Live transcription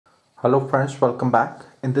Hello friends, welcome back.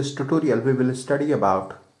 In this tutorial we will study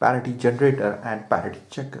about parity generator and parity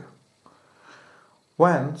checker.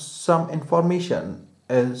 When some information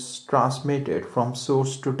is transmitted from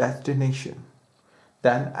source to destination,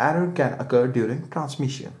 then error can occur during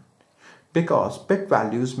transmission because bit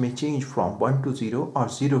values may change from 1 to 0 or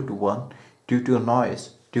 0 to 1 due to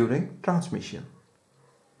noise during transmission.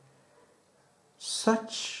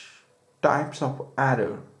 Such types of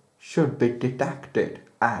error should be detected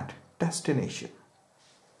at destination.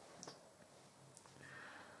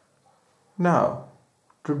 Now,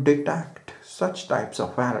 to detect such types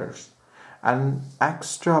of errors, an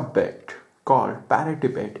extra bit called parity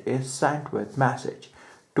bit is sent with message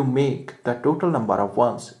to make the total number of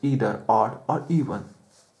ones either odd or even.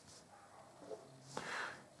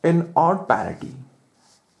 In odd parity,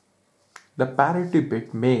 the parity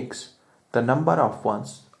bit makes the number of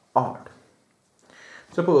ones odd.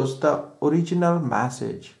 Suppose the original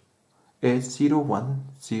message is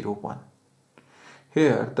 0101.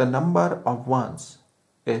 Here the number of ones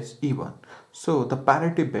is even, so the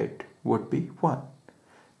parity bit would be 1.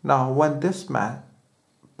 Now when this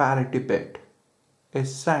parity bit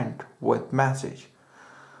is sent with message,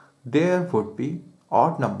 there would be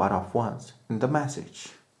odd number of ones in the message.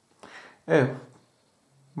 If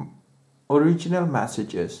original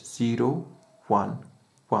message is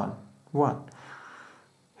 0111,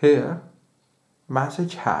 here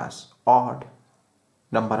message has odd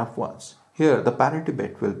number of ones. Here the parity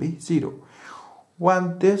bit will be 0.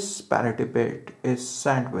 When this parity bit is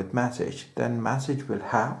sent with message, then message will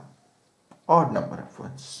have odd number of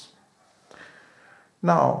ones.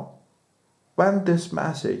 Now when this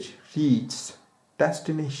message reaches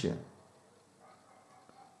destination,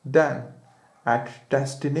 then at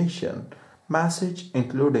destination message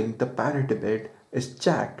including the parity bit is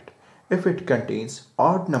checked if it contains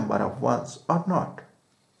odd number of ones or not.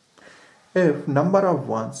 If number of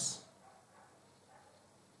ones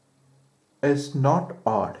is not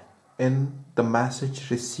odd in the message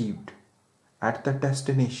received at the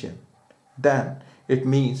destination, then it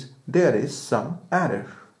means there is some error.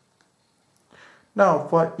 Now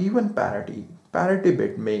for even parity, parity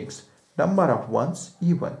bit makes number of ones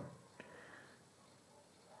even,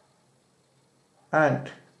 and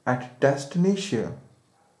at destination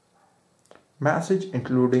message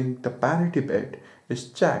including the parity bit is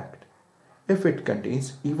checked if it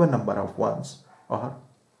contains even number of ones or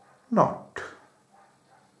not.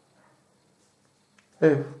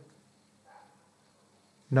 If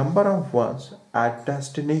number of ones at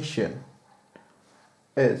destination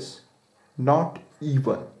is not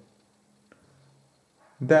even,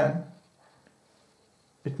 then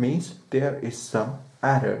it means there is some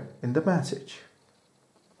error in the message.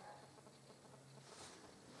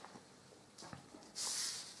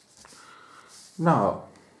 Now,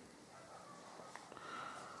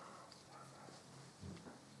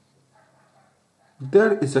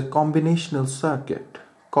 there is a combinational circuit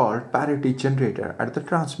called parity generator at the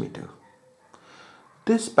transmitter.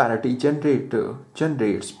 This parity generator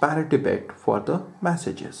generates parity bit for the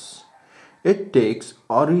messages. It takes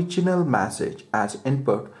original message as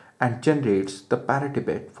input and generates the parity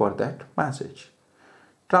bit for that message.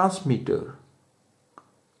 Transmitter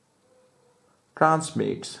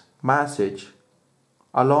transmits message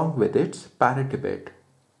along with its parity bit,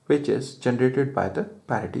 which is generated by the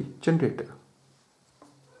parity generator.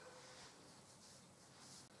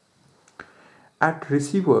 At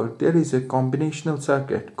receiver, there is a combinational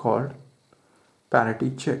circuit called parity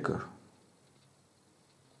checker.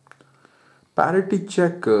 Parity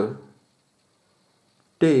checker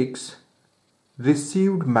takes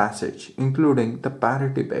received message including the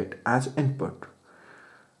parity bit as input,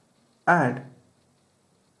 and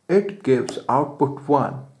it gives output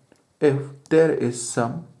 1 if there is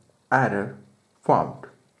some error found,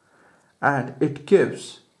 and it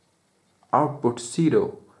gives output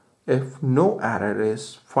 0 if no error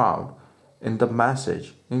is found in the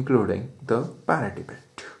message including the parity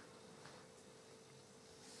bit.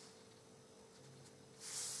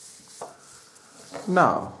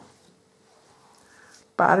 Now,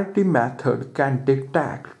 parity method can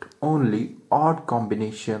detect only odd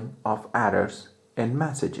combination of errors in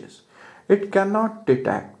messages. It cannot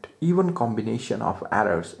detect even combination of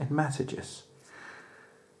errors in messages.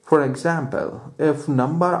 For example, if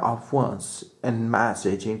number of ones in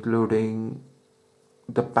message including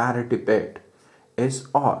the parity bit is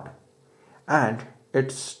odd and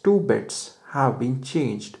its 2 bits have been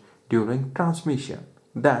changed during transmission,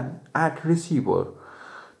 then at receiver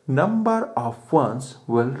number of ones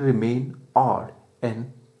will remain odd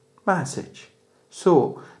in message.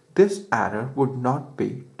 So this error would not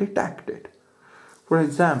be detected. For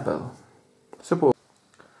example,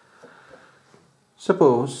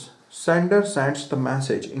 suppose sender sends the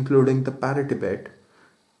message including the parity bit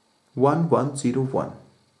 1101.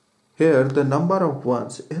 Here the number of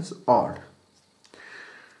ones is odd.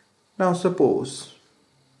 Now suppose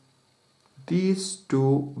these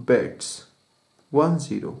two bits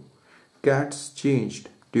 10 gets changed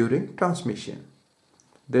during transmission.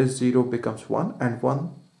 This 0 becomes 1 and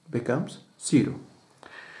 1 becomes 0.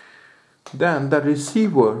 Then the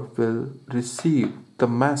receiver will receive the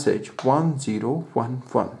message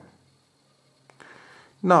 1011.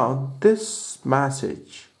 Now this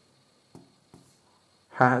message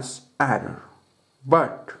has error,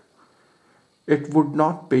 but it would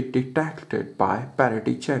not be detected by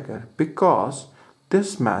parity checker because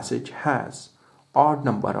this message has odd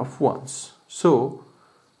number of ones. So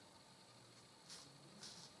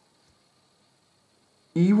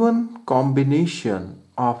even combination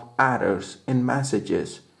of errors in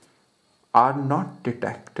messages are not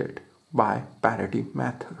detected by parity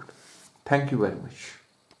method. Thank you very much.